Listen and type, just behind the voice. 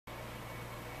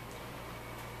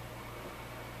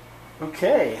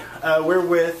Okay, we're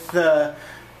with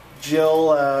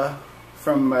Jill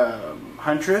from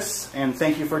Huntress, and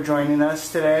thank you for joining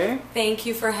us today. Thank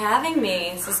you for having me.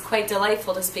 This is quite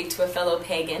delightful to speak to a fellow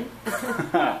pagan.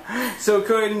 So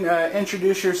go ahead and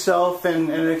introduce yourself and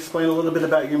explain a little bit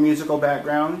about your musical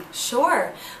background.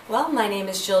 Sure. Well, my name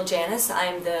is Jill Janus.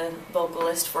 I'm the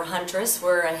vocalist for Huntress.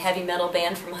 We're a heavy metal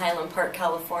band from Highland Park,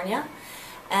 California.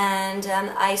 And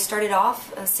I started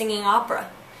off singing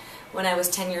opera. When I was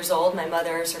 10 years old, my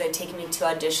mother started taking me to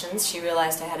auditions. She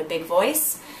realized I had a big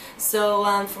voice. So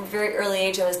from a very early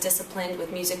age, I was disciplined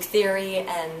with music theory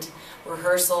and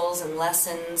rehearsals and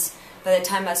lessons. By the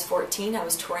time I was 14, I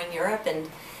was touring Europe and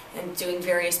doing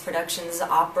various productions,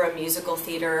 opera, musical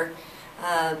theater,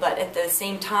 but at the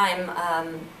same time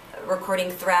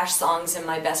recording thrash songs in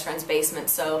my best friend's basement.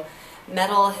 So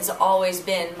metal has always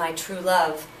been my true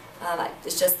love.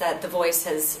 It's just that the voice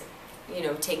has,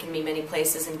 taken me many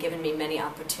places and given me many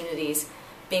opportunities,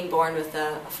 being born with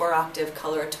a 4-octave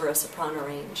coloratura soprano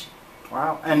range.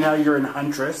 Wow. And now you're in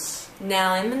Huntress.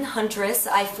 Now I'm in Huntress.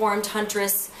 I formed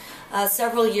Huntress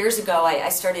several years ago. I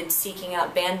started seeking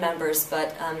out band members,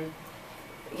 but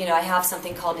I have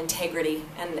something called integrity,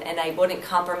 and I wouldn't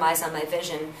compromise on my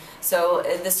vision. So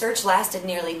the search lasted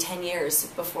nearly 10 years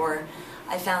before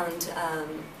I found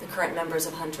the current members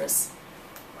of Huntress.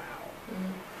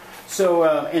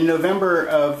 So in November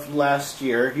of last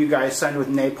year, you guys signed with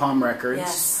Napalm Records.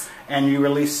 Yes. And you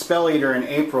released Spell Eater in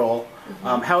April.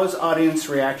 Mm-hmm. How has audience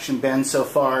reaction been so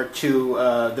far to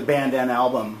the band and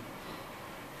album?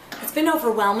 It's been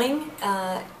overwhelming.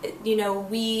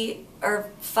 We are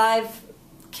 5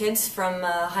 kids from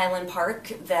Highland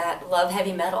Park that love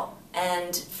heavy metal.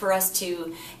 And for us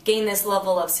to gain this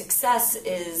level of success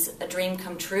is a dream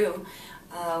come true.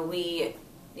 We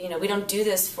don't do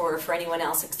this for anyone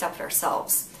else except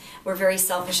ourselves. We're very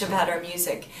selfish about our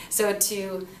music. So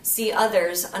to see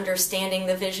others understanding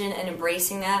the vision and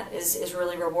embracing that is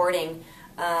really rewarding.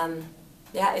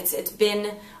 It's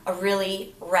been a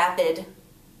really rapid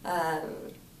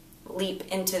leap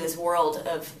into this world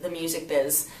of the music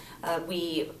biz.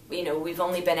 We've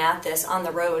only been at this on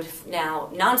the road now,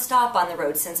 non-stop on the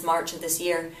road since March of this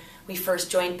year. We first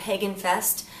joined Pagan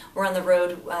Fest. We're on the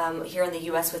road here in the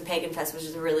U.S. with Pagan Fest, which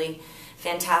is a really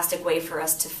fantastic way for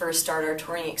us to first start our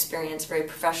touring experience, very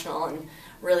professional and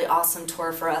really awesome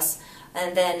tour for us.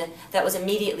 And then that was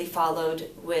immediately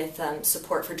followed with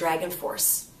support for Dragon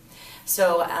Force.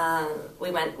 So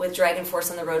we went with Dragon Force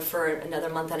on the road for another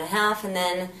month and a half, and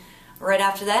then right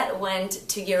after that went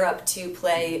to Europe to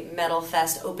play Metal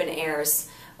Fest open airs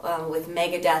with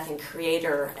Megadeth and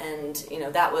Creator, and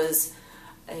that was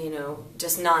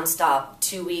just non-stop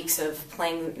 2 weeks of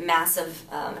playing massive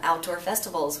outdoor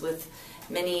festivals with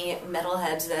many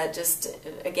metalheads that just,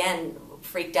 again,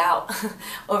 freaked out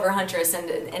over Huntress, and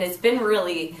it's been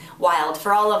really wild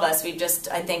for all of us. We just,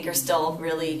 I think, are still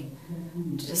really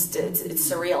just, it's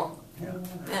surreal. Yeah.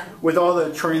 Yeah. With all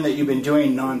the touring that you've been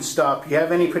doing non-stop, do you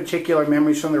have any particular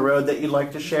memories from the road that you'd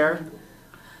like to share?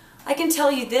 I can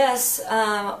tell you this,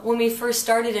 when we first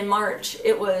started in March,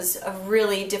 it was a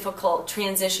really difficult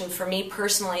transition for me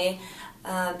personally,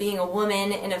 being a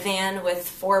woman in a van with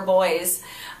 4 boys,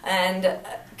 and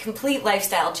a complete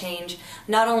lifestyle change.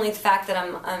 Not only the fact that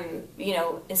I'm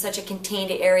in such a contained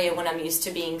area when I'm used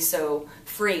to being so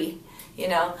free,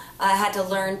 I had to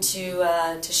learn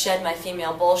to shed my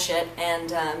female bullshit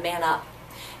and man up.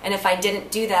 And if I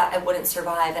didn't do that, I wouldn't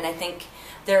survive. And I think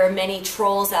there are many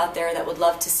trolls out there that would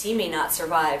love to see me not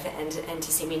survive and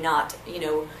to see me not,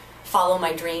 follow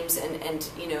my dreams and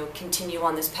continue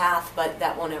on this path, but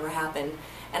that won't ever happen.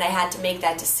 And I had to make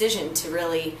that decision to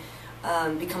really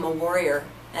become a warrior,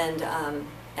 and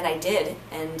I did,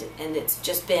 and it's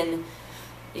just been,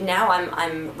 now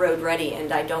I'm road ready,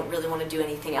 and I don't really want to do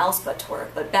anything else but tour.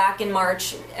 But back in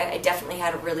March, I definitely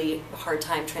had a really hard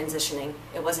time transitioning.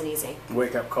 It wasn't easy.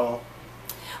 Wake up call.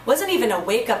 Wasn't even a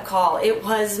wake-up call. It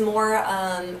was more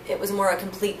a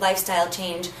complete lifestyle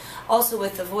change, also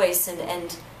with the voice,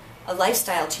 and a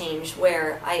lifestyle change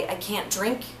where I can't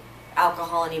drink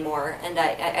alcohol anymore, and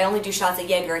I only do shots of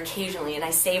Jaeger occasionally, and I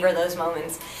savor those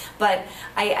moments. But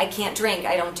I can't drink.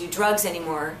 I don't do drugs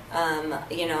anymore.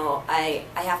 I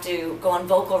have to go on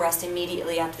vocal rest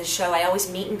immediately after the show. I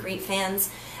always meet and greet fans,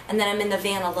 and then I'm in the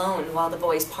van alone while the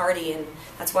boys party, and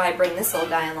that's why I bring this little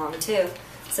guy along too.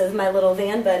 So this is my little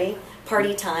van buddy,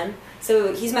 party time.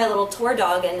 So he's my little tour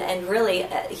dog, and really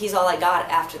he's all I got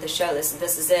after the show.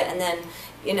 This is it. And then,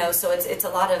 so it's a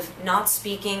lot of not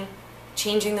speaking,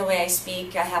 changing the way I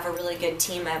speak. I have a really good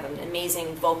team. I have an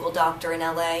amazing vocal doctor in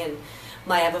LA, and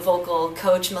I have a vocal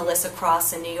coach, Melissa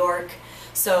Cross, in New York.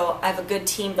 So I have a good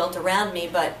team built around me,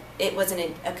 but it was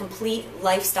a complete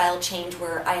lifestyle change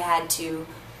where I had to,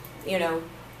 you know,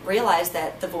 realize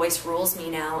that the voice rules me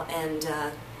now,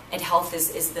 and health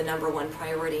is the #1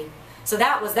 priority. So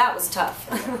that was tough.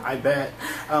 I bet.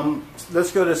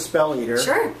 Let's go to Spell Eater.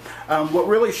 Sure. What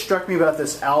really struck me about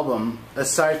this album,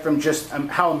 aside from just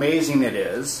how amazing it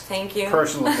is, thank you,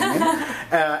 personal opinion,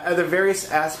 are the various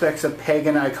aspects of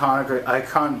pagan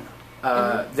icon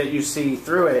that you see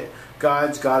through it: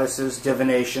 gods, goddesses,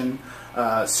 divination,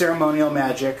 ceremonial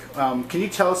magic. Can you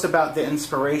tell us about the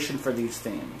inspiration for these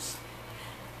themes?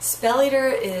 Spell Eater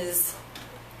is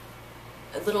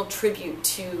a little tribute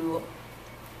to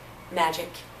magic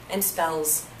and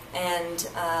spells and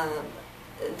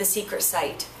the secret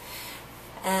site,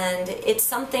 and it's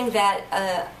something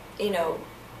that you know,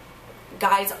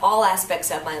 guides all aspects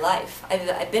of my life.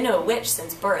 I've been a witch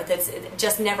since birth. It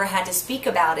just never had to speak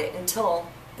about it until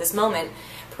this moment.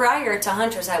 Prior to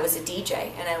Huntress, I was a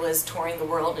DJ and I was touring the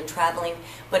world and traveling,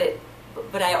 but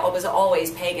I was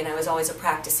always pagan. I was always a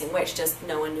practicing witch, just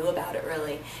no one knew about it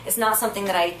really. It's not something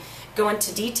that I go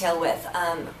into detail with.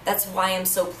 That's why I'm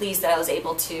so pleased that I was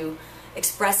able to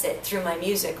express it through my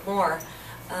music more.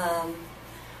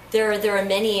 There are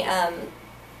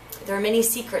many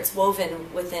secrets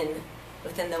woven within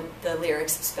the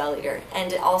lyrics of Spell Eater,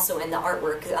 and also in the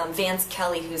artwork. Vance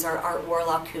Kelly, who's our art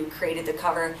warlock who created the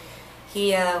cover,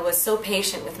 he was so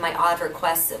patient with my odd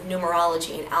requests of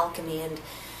numerology and alchemy,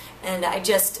 and I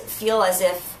just feel as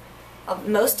if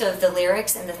most of the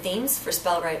lyrics and the themes for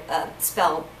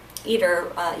Spell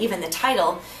Eater, even the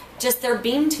title, just they're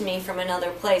beamed to me from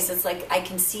another place. It's like I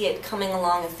can see it coming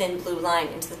along a thin blue line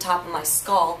into the top of my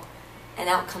skull, and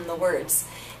out come the words.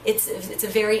 It's a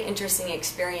very interesting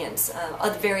experience,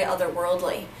 very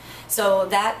otherworldly. So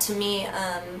that to me,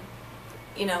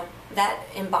 you know, that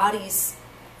embodies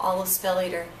all of Spell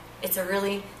Eater. It's a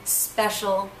really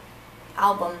special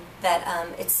album that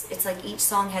it's like each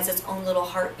song has its own little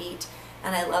heartbeat,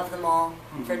 and I love them all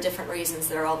for different reasons.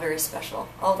 They're all very special.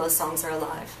 All those songs are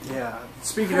alive. Yeah.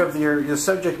 Speaking of your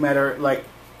subject matter, like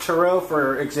Tarot,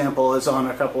 for example, is on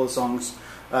a couple of songs.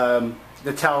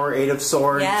 The Tower, 8 of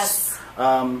Swords. Yes.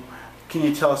 Can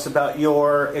you tell us about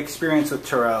your experience with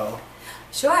Tarot?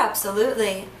 Sure,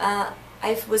 absolutely.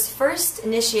 I was first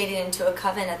initiated into a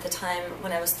coven at the time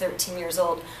when I was 13 years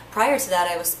old. Prior to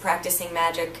that, I was practicing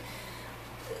magic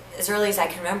as early as I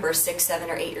can remember, 6,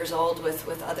 7, or 8 years old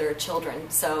with other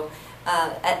children. So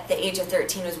at the age of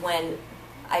 13 was when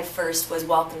I first was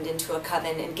welcomed into a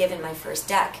coven and given my first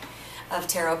deck of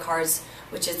tarot cards,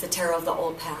 which is the Tarot of the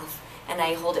Old Path. And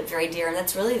I hold it very dear, and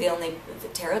that's really the only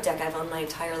tarot deck I've owned my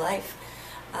entire life.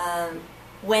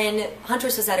 When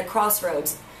Huntress was at a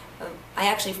crossroads, I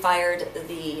actually fired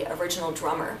the original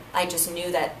drummer. I just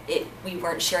knew that we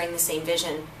weren't sharing the same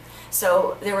vision.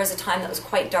 So there was a time that was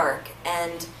quite dark,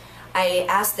 and I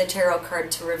asked the tarot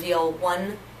card to reveal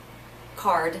one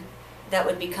card that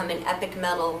would become an epic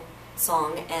metal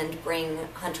song and bring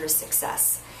Huntress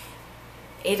success.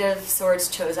 8 of Swords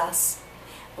chose us.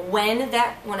 When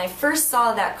I first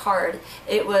saw that card,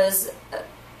 it was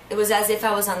as if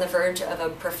I was on the verge of a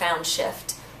profound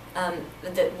shift.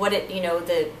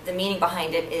 The meaning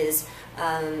behind it is,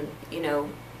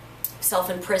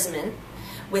 self-imprisonment,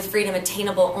 with freedom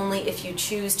attainable only if you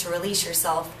choose to release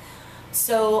yourself.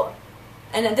 So,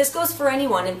 and this goes for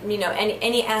anyone,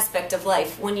 any aspect of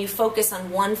life. When you focus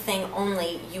on one thing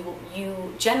only,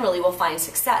 you generally will find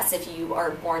success if you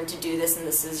are born to do this and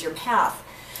this is your path.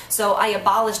 So I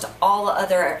abolished all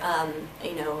other,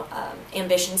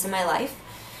 ambitions in my life,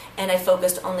 and I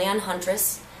focused only on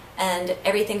Huntress, and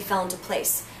everything fell into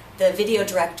place. The video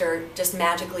director just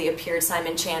magically appeared,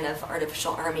 Simon Chan of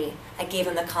Artificial Army. I gave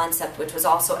him the concept, which was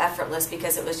also effortless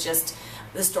because it was just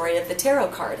the story of the tarot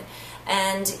card.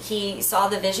 And he saw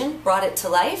the vision, brought it to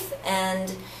life,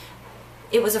 and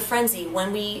it was a frenzy.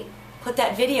 When we put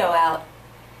that video out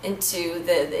into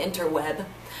the interweb,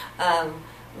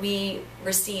 we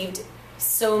received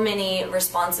so many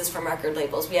responses from record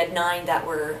labels. We had 9 that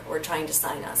were trying to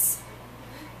sign us.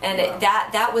 And wow.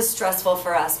 That was stressful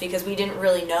for us because we didn't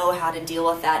really know how to deal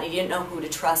with that. You didn't know who to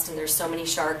trust, and there's so many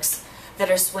sharks that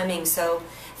are swimming. So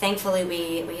thankfully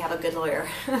we have a good lawyer.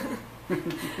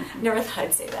 Never thought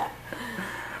I'd say that.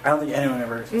 I don't think anyone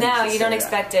ever thinks No, you don't that.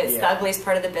 expect it. It's Yeah. the ugliest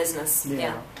part of the business.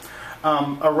 Yeah.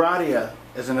 Aradia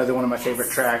is another one of my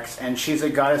favorite tracks, and she's a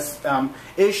goddess.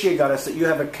 Is she a goddess that you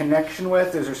have a connection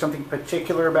with? Is there something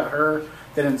particular about her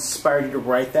that inspired you to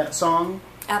write that song?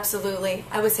 Absolutely.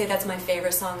 I would say that's my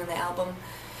favorite song on the album.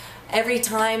 Every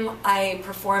time I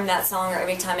perform that song, or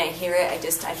every time I hear it,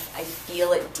 I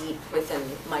feel it deep within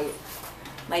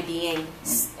my being,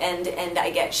 and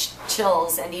I get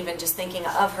chills, and even just thinking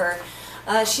of her.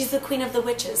 She's the queen of the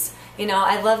witches. You know,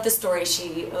 I love the story.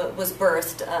 She was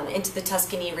birthed into the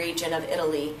Tuscany region of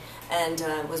Italy, and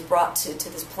was brought to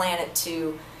this planet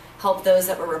to help those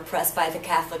that were repressed by the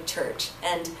Catholic Church.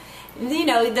 And you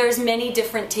know, there's many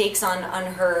different takes on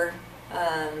her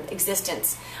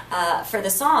existence. For the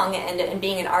song, and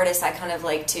being an artist, I kind of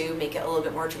like to make it a little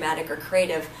bit more dramatic or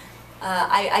creative.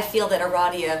 I feel that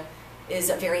Aradia is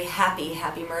a very happy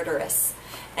murderess,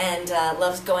 and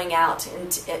loves going out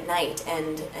at night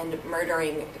and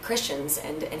murdering Christians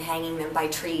and hanging them by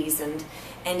trees, and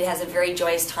has a very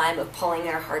joyous time of pulling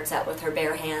their hearts out with her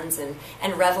bare hands,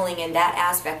 and reveling in that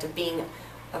aspect of being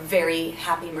a very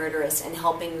happy murderess and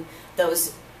helping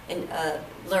those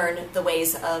learn the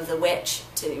ways of the witch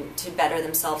to better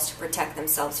themselves, to protect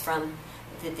themselves from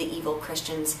the evil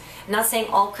Christians. I'm not saying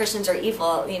all Christians are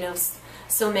evil. You know,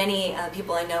 so many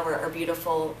people I know are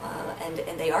beautiful, and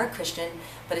they are Christian,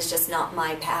 but it's just not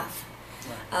my path.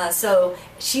 So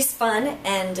she's fun,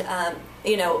 and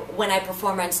you know, when I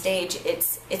perform on stage,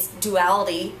 it's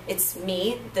duality. It's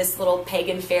me, this little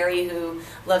pagan fairy who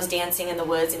loves dancing in the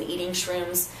woods and eating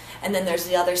shrooms, and then there's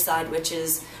the other side, which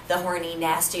is the horny,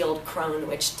 nasty old crone,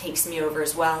 which takes me over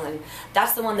as well, and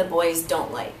that's the one the boys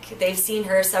don't like. They've seen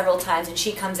her several times, and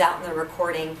she comes out in the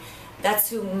recording. That's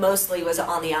who mostly was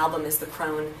on the album, is the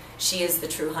crone. She is the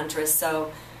true huntress.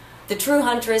 So the true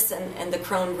huntress and the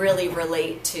crone really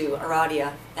relate to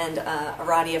Aradia, and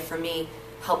Aradia for me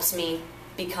helps me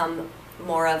become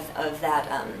more of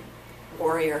that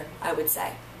warrior, I would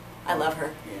say. I love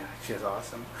her. Yeah, she's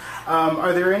awesome.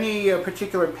 Are there any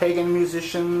particular pagan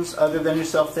musicians other than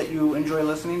yourself that you enjoy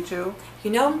listening to?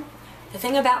 You know, the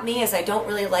thing about me is I don't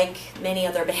really like many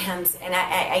other bands, and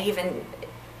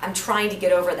I'm trying to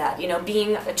get over that. You know,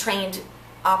 being a trained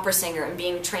opera singer and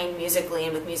being trained musically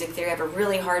and with music theory, I have a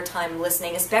really hard time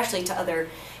listening, especially to other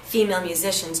female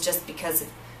musicians, just because of,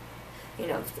 you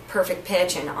know, the perfect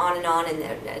pitch and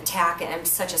the attack, and I'm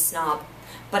such a snob.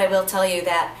 But I will tell you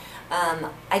that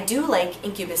I do like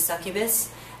Incubus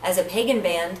Succubus as a pagan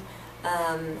band.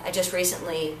 I just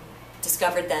recently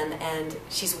discovered them, and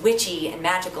she's witchy and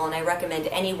magical, and I recommend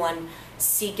anyone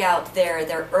seek out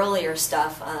their earlier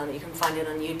stuff. You can find it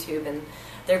on YouTube, and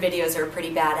their videos are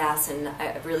pretty badass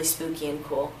and really spooky and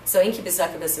cool. So Incubus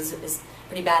Succubus is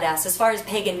pretty badass. As far as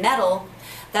pagan metal,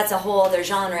 that's a whole other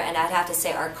genre, and I'd have to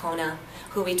say Arcona,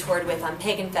 who we toured with on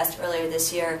Pagan Fest earlier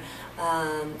this year.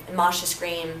 Masha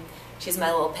Scream, she's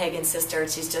my little pagan sister.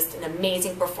 She's just an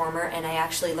amazing performer, and I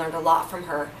actually learned a lot from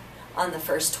her on the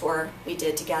first tour we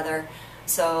did together.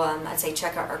 So I'd say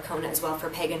check out Arcona as well for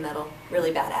pagan metal.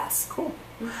 Really badass. Cool.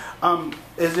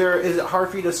 Is it hard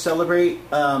for you to celebrate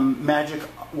magic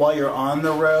while you're on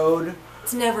the road?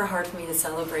 It's never hard for me to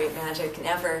celebrate magic,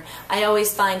 never. I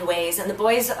always find ways, and the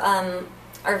boys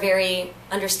are very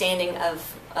understanding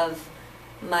of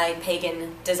my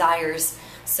pagan desires.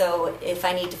 So if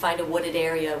I need to find a wooded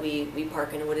area, we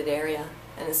park in a wooded area,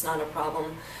 and it's not a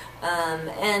problem.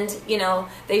 And, you know,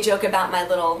 they joke about my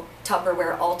little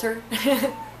Tupperware altar.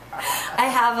 I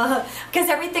have because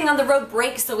everything on the road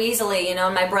breaks so easily, you know,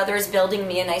 and my brother is building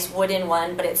me a nice wooden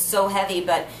one, but it's so heavy,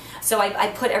 so I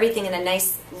put everything in a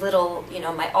nice little, you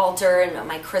know, my altar and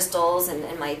my crystals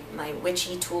and my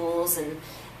witchy tools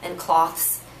and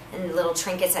cloths and little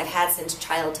trinkets I've had since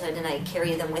childhood, and I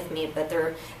carry them with me, but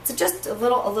it's just a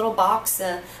little box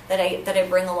that I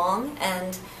bring along,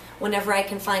 and whenever I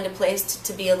can find a place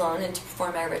to be alone and to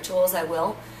perform my rituals, I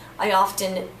will. I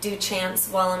often do chants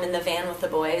while I'm in the van with the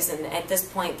boys, and at this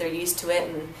point they're used to it,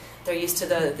 and they're used to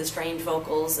the strange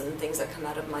vocals and things that come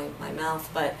out of my mouth.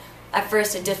 But at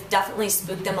first it definitely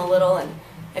spooked them a little, and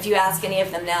if you ask any of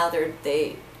them now,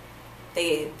 they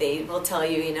will tell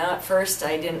you, you know, at first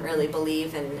I didn't really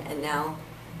believe, and now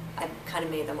I've kind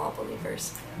of made them all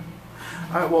believers.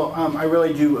 All right, well, I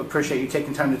really do appreciate you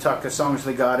taking time to talk to Songs of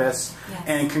the Goddess, yes.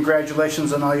 And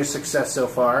congratulations on all your success so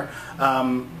far.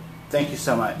 Thank you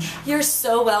so much. You're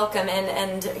so welcome,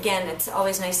 and again, it's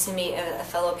always nice to meet a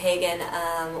fellow pagan.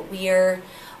 We are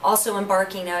also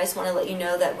embarking now. I just want to let you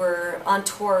know that we're on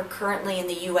tour currently in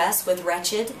the U.S. with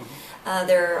Wretched.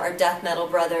 They're our death metal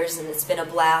brothers, and it's been a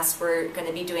blast. We're going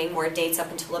to be doing more dates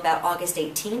up until about August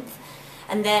 18th.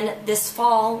 And then this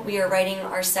fall, we are writing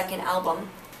our second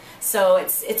album. So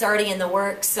it's already in the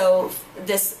works. So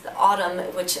this autumn,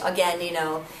 which again, you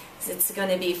know, it's going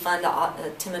to be fun, the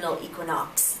autumnal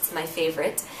equinox. It's my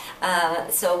favorite.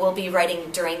 So we'll be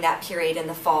writing during that period in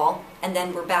the fall, and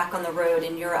then we're back on the road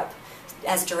in Europe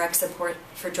as direct support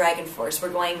for Dragon Force. We're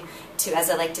going to, as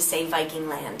I like to say, Viking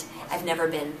land. I've never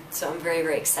been, so I'm very,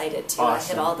 very excited to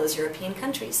hit all those European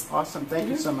countries. Awesome. Thank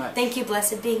you so much. Thank you.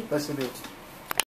 Blessed be. Blessed be.